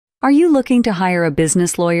Are you looking to hire a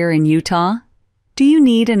business lawyer in Utah? Do you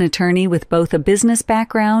need an attorney with both a business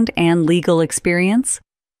background and legal experience?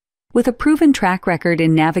 With a proven track record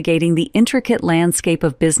in navigating the intricate landscape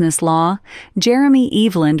of business law, Jeremy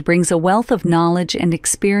Eveland brings a wealth of knowledge and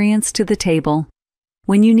experience to the table.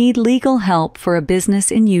 When you need legal help for a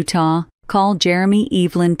business in Utah, call Jeremy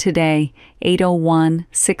Eveland today,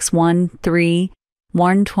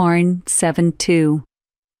 801-613-1272.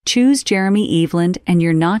 Choose Jeremy Eveland and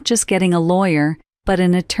you're not just getting a lawyer, but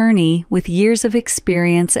an attorney with years of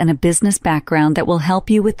experience and a business background that will help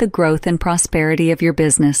you with the growth and prosperity of your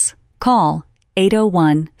business. Call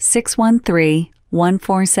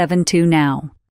 801-613-1472 now.